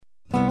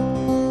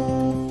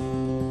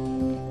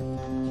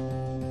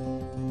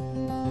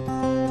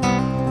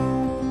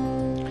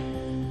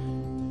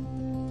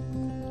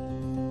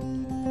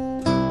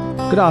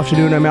Good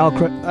afternoon,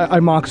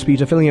 I'm Marcus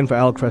Peter, filling in for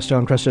Al Cresta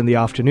on Cresta in the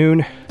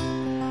Afternoon.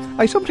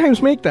 I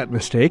sometimes make that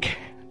mistake.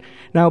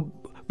 Now,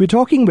 we're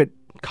talking with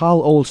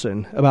Carl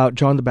Olson about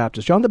John the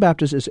Baptist. John the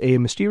Baptist is a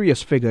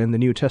mysterious figure in the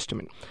New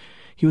Testament.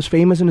 He was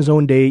famous in his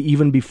own day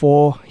even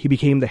before he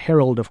became the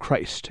herald of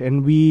Christ,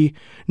 and we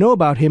know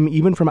about him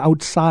even from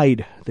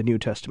outside the New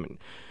Testament.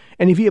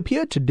 And if he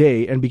appeared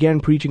today and began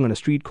preaching on a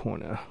street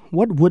corner,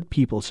 what would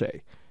people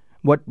say?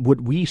 What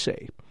would we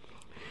say?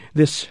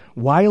 This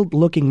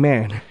wild-looking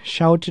man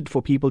shouted for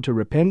people to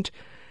repent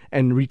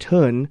and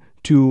return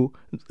to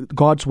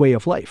God's way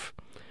of life.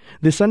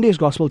 This Sunday's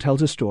Gospel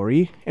tells a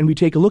story, and we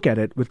take a look at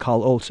it with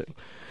Carl Olson.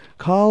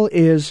 Carl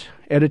is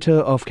editor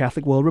of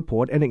Catholic World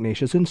Report and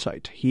Ignatius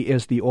Insight. He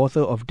is the author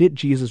of Did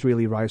Jesus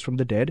Really Rise from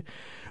the Dead?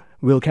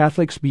 Will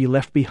Catholics Be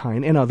Left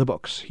Behind? And other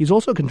books. He's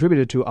also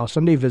contributed to our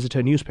Sunday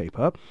Visitor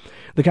newspaper,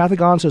 the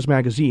Catholic Answers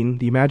magazine,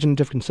 the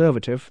Imaginative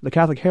Conservative, the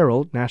Catholic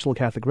Herald, National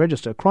Catholic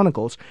Register,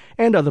 Chronicles,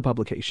 and other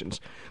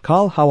publications.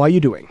 Carl, how are you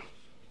doing?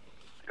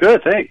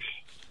 Good, thanks.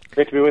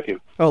 Great to be with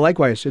you. Oh,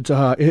 likewise.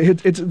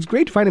 It's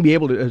great to finally be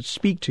able to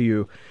speak to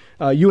you.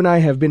 You and I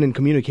have been in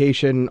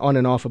communication on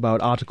and off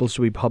about articles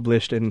to be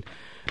published, and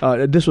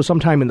this was some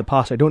time in the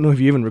past. I don't know if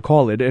you even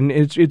recall it, and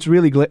it's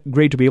really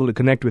great to be able to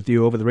connect with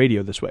you over the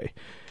radio this way.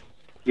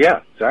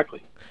 Yeah,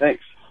 exactly.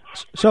 Thanks.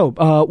 So,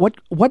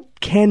 what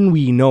can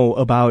we know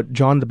about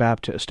John the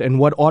Baptist, and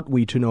what ought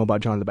we to know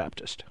about John the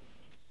Baptist?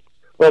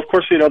 Well, of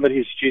course, we know that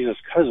he's Jesus'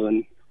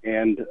 cousin,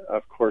 and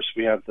of course,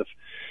 we have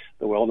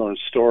the well-known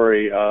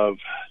story of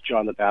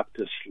John the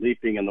Baptist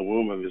leaping in the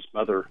womb of his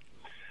mother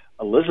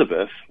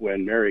Elizabeth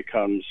when Mary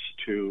comes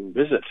to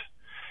visit.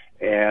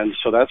 And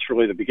so that's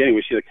really the beginning.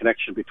 We see the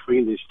connection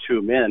between these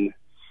two men.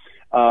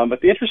 But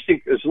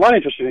there's a lot of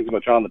interesting things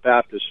about John the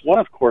Baptist. One,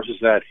 of course, is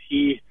that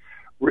he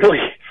really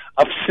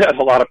upset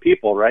a lot of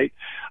people, right?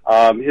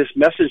 His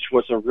message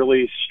was a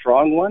really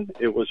strong one.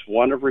 It was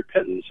one of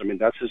repentance. I mean,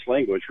 that's his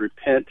language.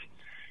 Repent.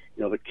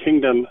 You know, the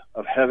kingdom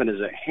of heaven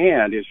is at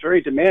hand. He's very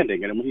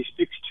demanding. And when he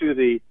speaks to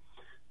the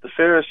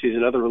Pharisees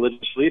and other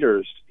religious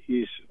leaders,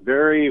 he's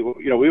very,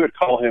 we would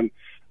call him,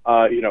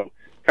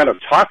 kind of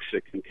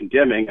toxic and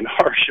condemning and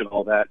harsh and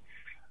all that.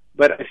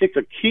 But I think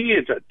the key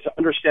to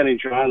understanding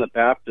John the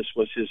Baptist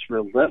was his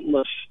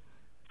relentless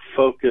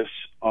focus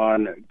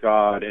on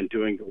God and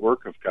doing the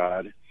work of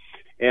God.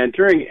 And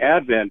during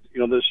Advent,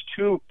 there's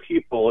two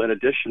people in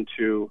addition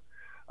to,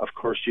 of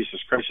course,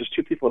 Jesus Christ. There's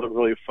two people that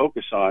really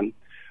focus on,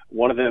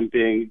 one of them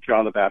being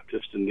John the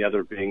Baptist and the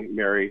other being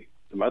Mary,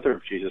 the mother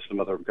of Jesus, the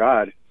mother of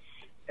God.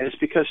 And it's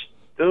because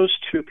those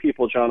two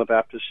people, John the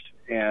Baptist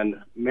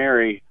and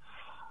Mary,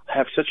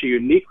 have such a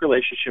unique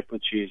relationship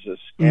with Jesus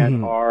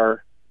and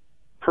are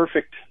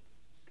perfect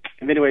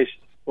in many ways.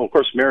 Well, of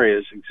course, Mary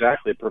is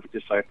exactly a perfect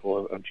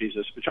disciple of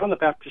Jesus, but John the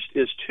Baptist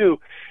is too.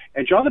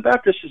 And John the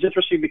Baptist is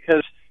interesting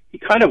because he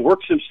kind of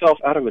works himself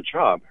out of a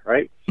job,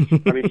 right?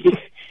 I mean,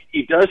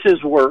 he does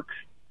his work.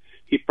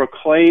 He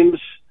proclaims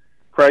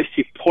Christ.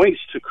 He points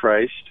to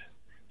Christ,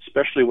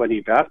 especially when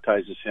he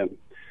baptizes him,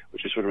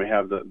 which is when we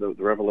have the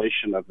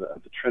revelation of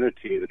the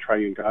Trinity, the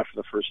triune God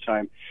for the first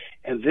time.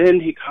 And then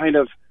he kind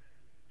of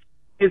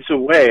fades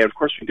away. Of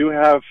course, we do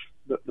have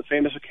the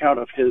famous account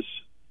of his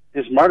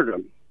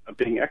martyrdom, of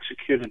being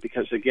executed,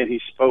 because, again, he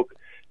spoke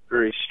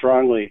very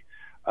strongly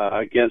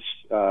against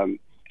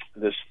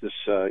this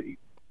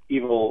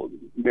evil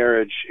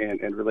marriage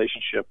and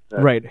relationship.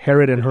 Right,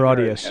 Herod and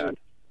Herodias.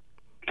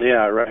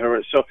 Yeah,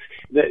 right. So,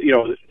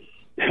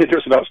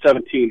 there's about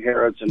 17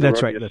 Herods and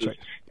that's Herodias, right.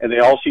 And they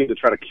all seem to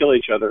try to kill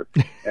each other.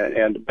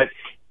 But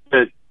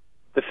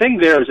the thing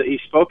there is that he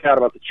spoke out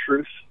about the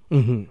truth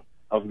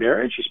of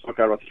marriage. He spoke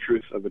out about the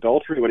truth of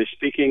adultery. When he's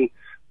speaking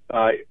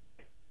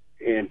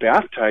and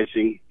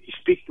baptizing, he's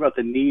speaking about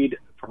the need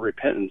for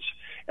repentance.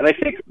 And I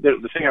think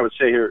the thing I would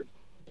say here,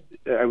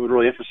 I would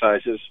really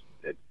emphasize, is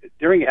that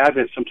during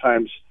Advent,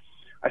 sometimes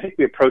I think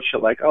we approach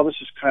it like, oh, this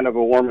is kind of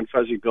a warm and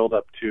fuzzy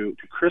build-up to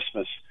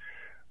Christmas,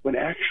 when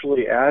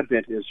actually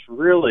Advent is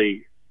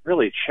really,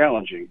 really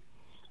challenging.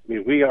 I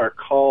mean, we are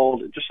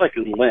called, just like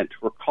in Lent,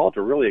 we're called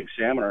to really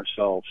examine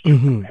ourselves, to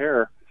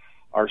prepare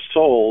our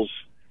souls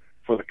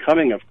for the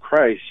coming of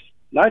Christ,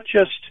 not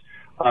just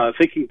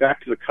thinking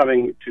back to the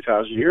coming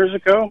 2,000 years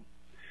ago,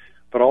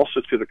 but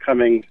also to the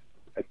coming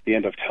at the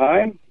end of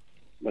time,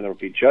 when there will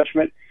be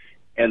judgment.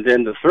 And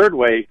then the third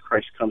way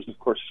Christ comes, of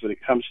course, is when he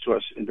comes to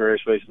us in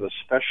various ways, but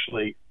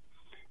especially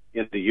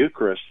in the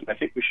Eucharist. And I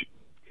think we should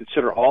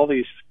consider all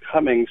these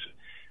comings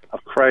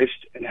of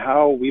Christ and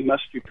how we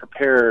must be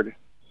prepared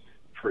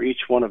for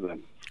each one of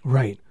them.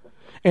 Right.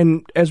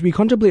 And as we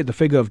contemplate the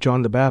figure of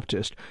John the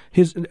Baptist,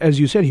 as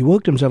you said, he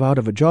worked himself out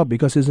of a job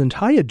because his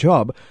entire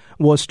job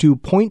was to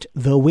point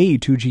the way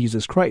to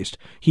Jesus Christ.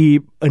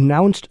 He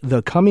announced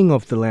the coming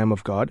of the Lamb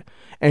of God,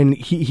 and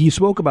he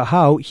spoke about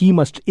how he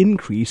must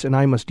increase and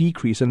I must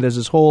decrease. And there's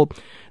this whole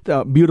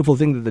beautiful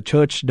thing that the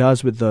church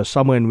does with the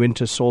summer and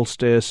winter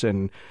solstice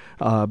and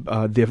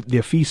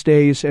their feast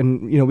days.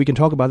 And, we can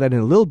talk about that in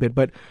a little bit.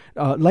 But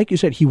like you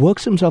said, he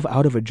works himself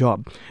out of a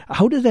job.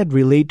 How does that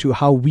relate to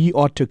how we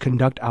ought to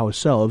conduct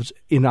ourselves ourselves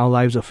in our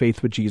lives of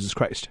faith with Jesus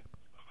Christ?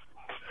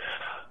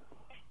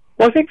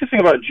 Well, I think the thing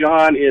about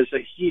John is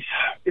that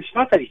it's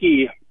not that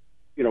he,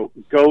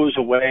 goes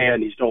away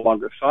and he's no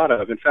longer thought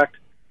of. In fact,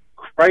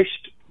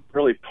 Christ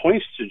really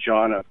points to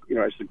John, as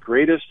the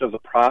greatest of the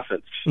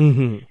prophets.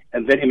 Mm-hmm.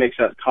 And then he makes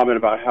that comment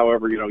about,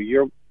 however,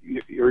 you're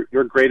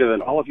greater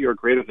than, all of you are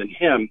greater than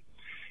him.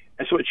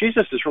 And so what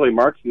Jesus is really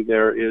marking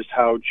there is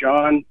how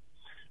John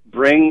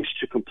brings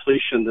to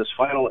completion this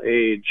final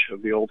age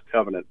of the Old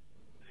Covenant.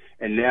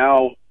 And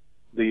now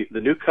the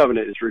New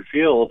Covenant is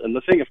revealed. And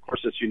the thing, of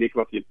course, that's unique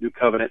about the New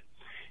Covenant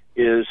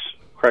is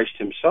Christ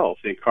himself,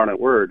 the incarnate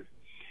Word.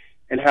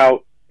 And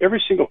how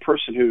every single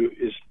person who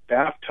is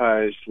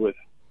baptized with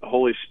the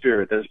Holy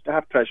Spirit, that is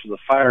baptized with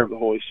the fire of the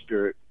Holy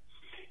Spirit,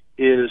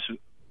 is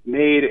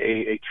made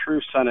a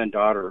true son and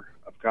daughter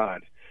of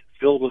God,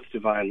 filled with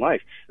divine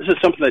life. This is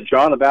something that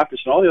John the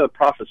Baptist and all the other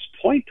prophets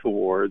point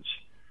towards,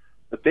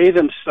 but they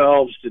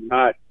themselves did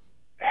not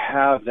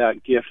have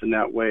that gift in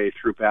that way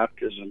through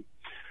baptism.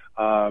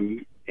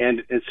 And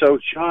so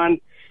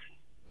John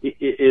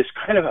is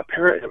kind of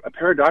a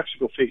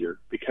paradoxical figure,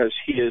 because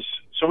he is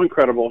so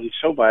incredible, he's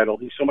so vital,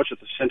 he's so much at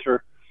the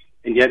center,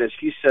 and yet as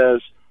he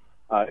says,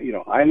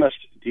 I must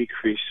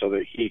decrease so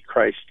that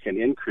Christ,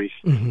 can increase.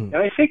 Mm-hmm.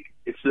 And I think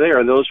it's there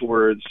in those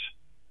words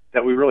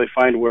that we really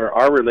find where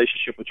our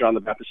relationship with John the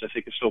Baptist, I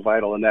think, is so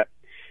vital, in that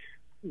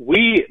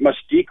we must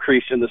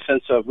decrease in the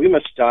sense of we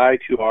must die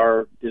to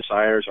our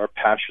desires, our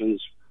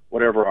passions,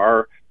 whatever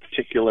our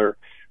particular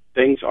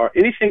things are,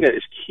 anything that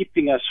is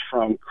keeping us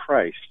from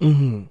Christ.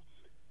 Mm-hmm.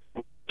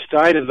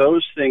 Die to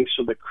those things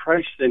so that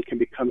Christ then can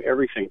become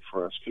everything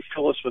for us, can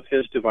fill us with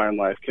his divine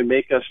life, can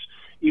make us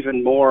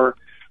even more,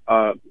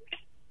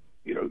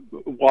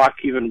 walk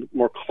even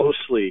more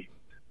closely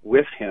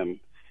with him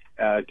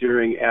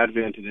during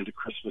Advent and into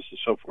Christmas and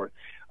so forth.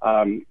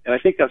 And I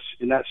think that's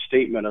in that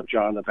statement of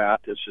John the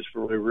Baptist is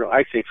really real.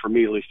 I think, for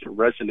me at least, it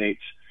resonates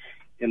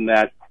in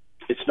that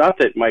it's not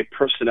that my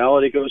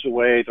personality goes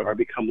away or I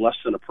become less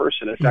than a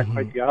person. In fact,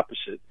 quite the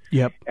opposite.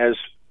 Yep. As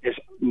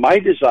my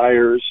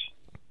desires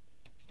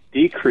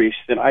decrease,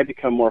 then I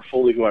become more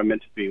fully who I'm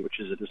meant to be, which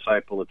is a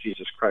disciple of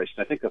Jesus Christ.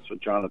 And I think that's what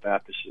John the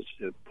Baptist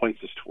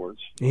points us towards.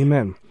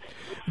 Amen.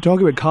 We're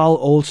talking with Carl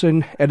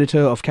Olson, editor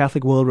of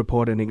Catholic World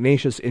Report and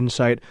Ignatius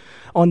Insight,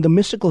 on the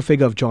mystical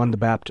figure of John the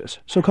Baptist.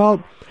 So,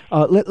 Carl,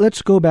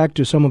 let's go back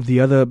to some of the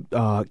other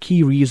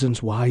key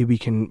reasons why we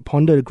can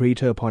ponder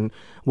greater upon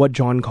what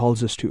John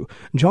calls us to.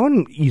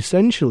 John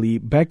essentially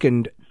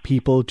beckoned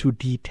people to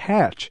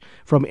detach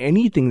from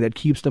anything that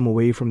keeps them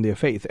away from their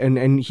faith.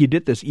 And he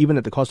did this even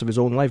at the cost of his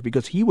own life,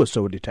 because he was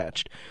so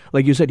detached.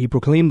 Like you said, he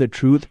proclaimed the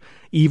truth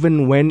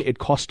even when it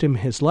cost him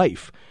his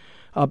life.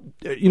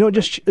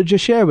 Just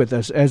share with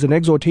us, as an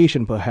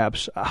exhortation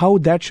perhaps, how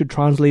that should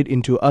translate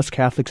into us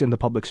Catholics in the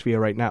public sphere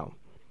right now.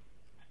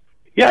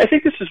 Yeah, I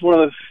think this is one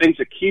of the things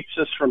that keeps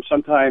us from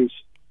sometimes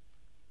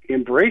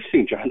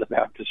embracing John the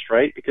Baptist,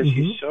 right? Because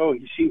he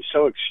seems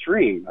so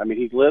extreme. I mean,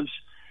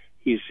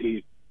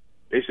 he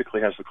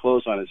basically has the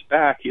clothes on his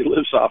back. He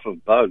lives off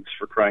of bugs,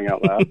 for crying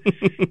out loud.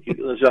 He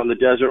lives out in the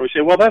desert. We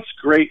say, well, that's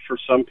great for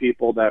some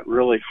people, that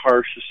really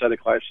harsh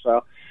ascetic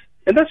lifestyle.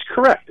 And that's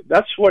correct.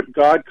 That's what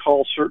God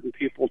calls certain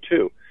people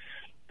to.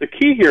 The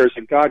key here is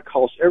that God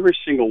calls every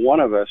single one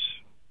of us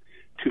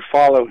to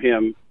follow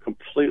him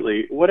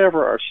completely,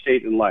 whatever our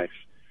state in life,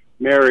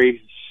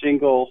 married,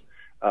 single,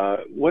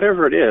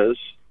 whatever it is,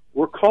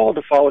 we're called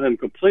to follow him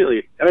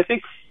completely. And I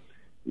think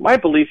my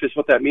belief is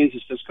what that means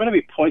is there's going to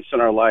be points in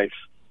our life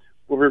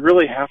where we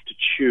really have to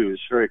choose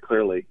very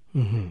clearly.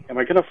 Mm-hmm. Am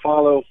I going to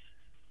follow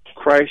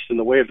Christ in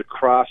the way of the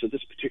cross at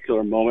this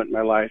particular moment in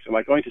my life? Am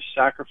I going to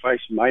sacrifice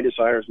my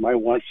desires, my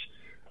wants,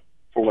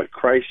 for what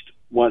Christ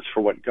wants,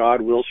 for what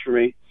God wills for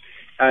me?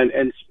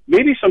 And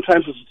maybe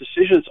sometimes those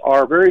decisions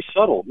are very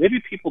subtle.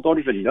 Maybe people don't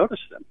even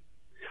notice them.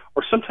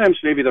 Or sometimes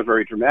maybe they're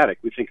very dramatic.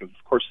 We think of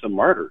course, the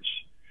martyrs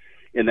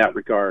in that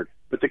regard.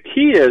 But the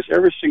key is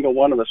every single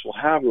one of us will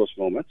have those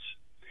moments.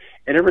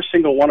 And every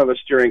single one of us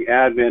during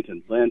Advent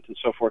and Lent and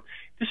so forth,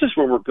 this is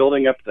where we're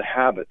building up the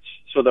habits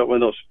so that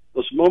when those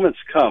moments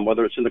come,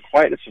 whether it's in the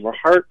quietness of our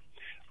heart,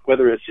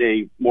 whether it's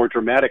a more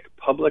dramatic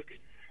public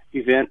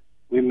event,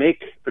 we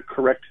make the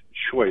correct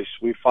choice.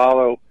 We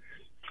follow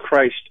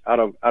Christ out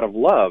of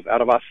love,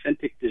 out of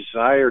authentic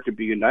desire to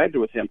be united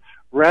with him,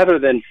 rather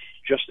than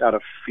just out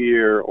of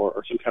fear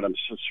or some kind of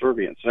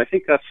subservience. And I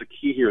think that's the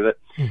key here, that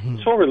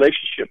this whole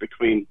relationship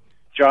between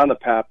John the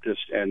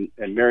Baptist and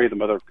Mary, the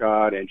Mother of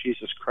God, and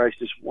Jesus Christ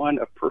is one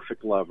of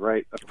perfect love,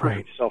 right? A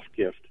perfect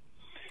self-gift.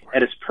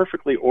 And it's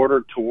perfectly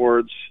ordered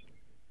towards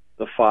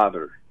the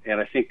Father. And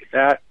I think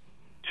that,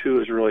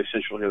 too, is really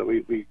essential here, that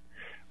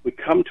we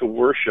come to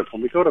worship.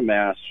 When we go to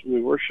Mass, when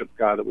we worship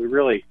God, that we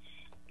really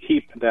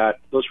keep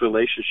those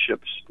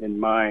relationships in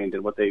mind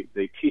and what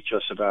they teach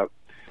us about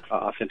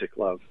authentic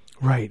love.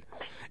 Right.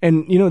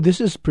 And,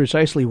 this is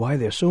precisely why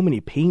there's so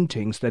many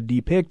paintings that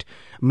depict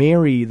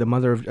Mary, the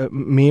mother of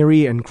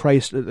Mary and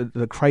Christ,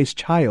 the Christ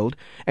child,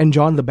 and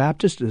John the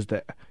Baptist is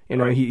there.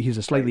 Right. He's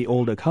a slightly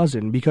older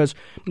cousin, because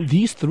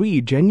these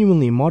three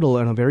genuinely model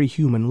on a very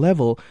human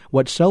level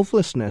what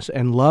selflessness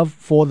and love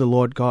for the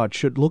Lord God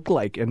should look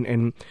like, and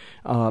in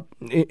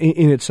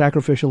its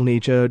sacrificial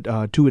nature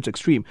to its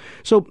extreme.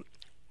 So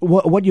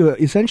what you're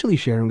essentially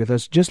sharing with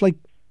us, just like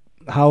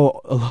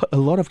how a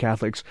lot of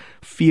Catholics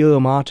fear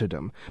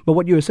martyrdom, but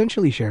what you're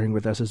essentially sharing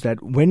with us is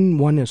that when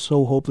one is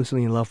so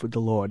hopelessly in love with the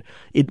Lord,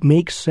 it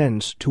makes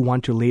sense to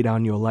want to lay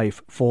down your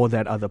life for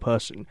that other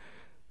person.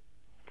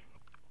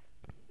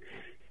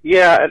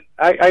 Yeah,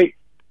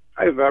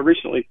 I've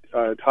recently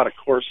taught a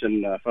course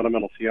in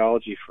fundamental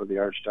theology for the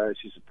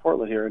Archdiocese of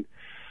Portland here, and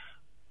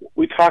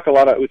we talk at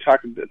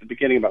the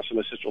beginning about some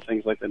essential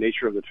things like the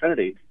nature of the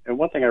Trinity. And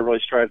one thing I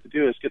really strive to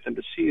do is get them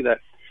to see that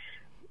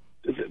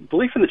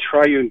belief in the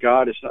triune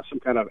God is not some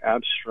kind of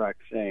abstract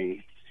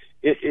thing.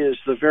 It is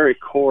the very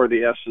core,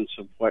 the essence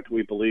of what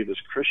we believe as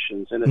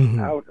Christians, and it's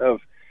out of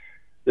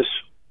this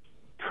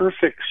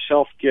perfect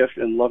self-gift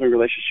and loving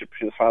relationship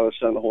between the Father, the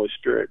Son, and the Holy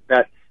Spirit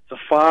that the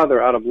Father,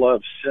 out of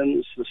love,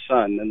 sends the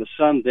Son, and the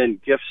Son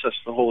then gifts us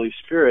the Holy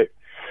Spirit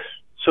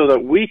so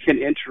that we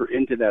can enter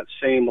into that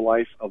same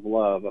life of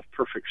love, of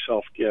perfect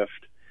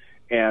self-gift,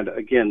 and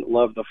again,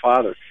 love the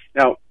Father.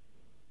 Now,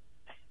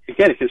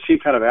 again, it can seem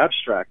kind of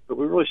abstract, but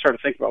we really start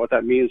to think about what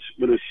that means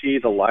when we see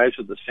the lives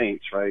of the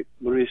saints, right?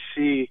 When we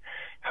see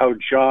how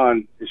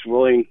John is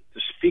willing to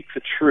speak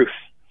the truth,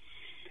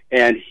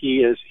 and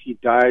he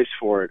dies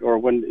for it, or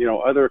when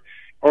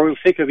or we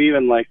think of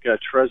even like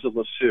Therese of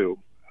Lisieux,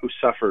 who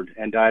suffered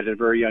and died at a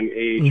very young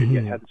age, and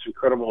yet had this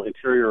incredible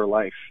interior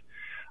life.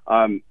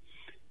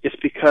 It's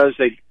because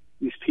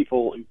these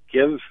people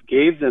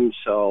gave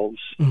themselves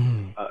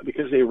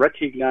because they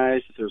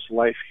recognize that there's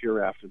life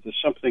hereafter. There's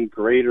something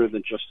greater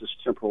than just this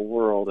temporal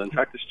world. In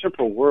fact, this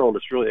temporal world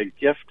is really a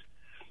gift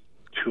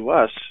to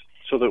us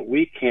so that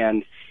we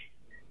can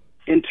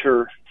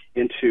enter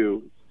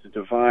into the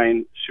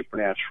divine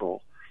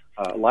supernatural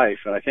life.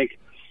 And I think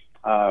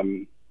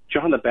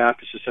John the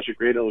Baptist is such a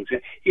great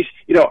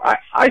example.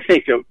 I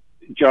think of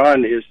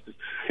John is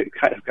the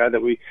kind of guy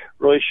that we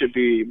really should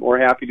be more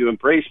happy to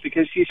embrace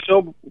because he's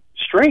so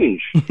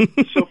strange,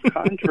 so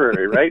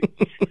contrary, right?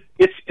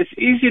 It's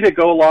easy to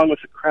go along with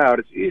the crowd.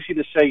 It's easy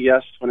to say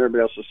yes when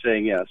everybody else is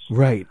saying yes.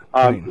 Right.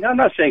 Now, I'm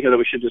not saying that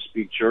we should just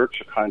be jerks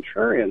or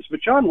contrarians,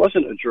 but John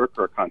wasn't a jerk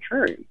or a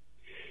contrarian.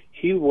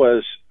 He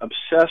was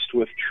obsessed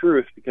with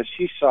truth because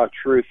he saw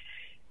truth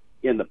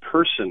in the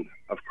person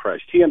of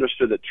Christ. He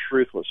understood that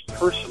truth was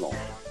personal,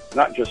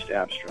 not just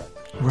abstract.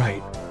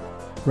 Right.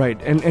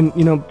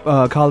 And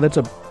Carl, that's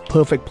a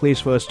perfect place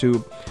for us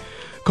to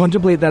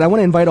contemplate that. I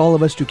want to invite all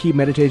of us to keep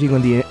meditating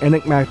on the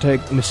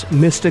enigmatic,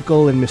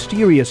 mystical, and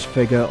mysterious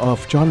figure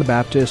of John the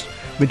Baptist.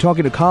 We've been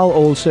talking to Carl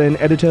Olson,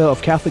 editor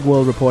of Catholic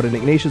World Report and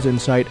Ignatius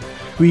Insight.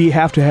 We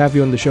have to have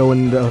you on the show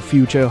in the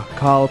future,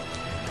 Carl.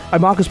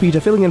 I'm Marcus Peter,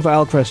 filling in for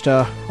Al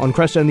Cresta on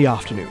Cresta in the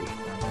Afternoon.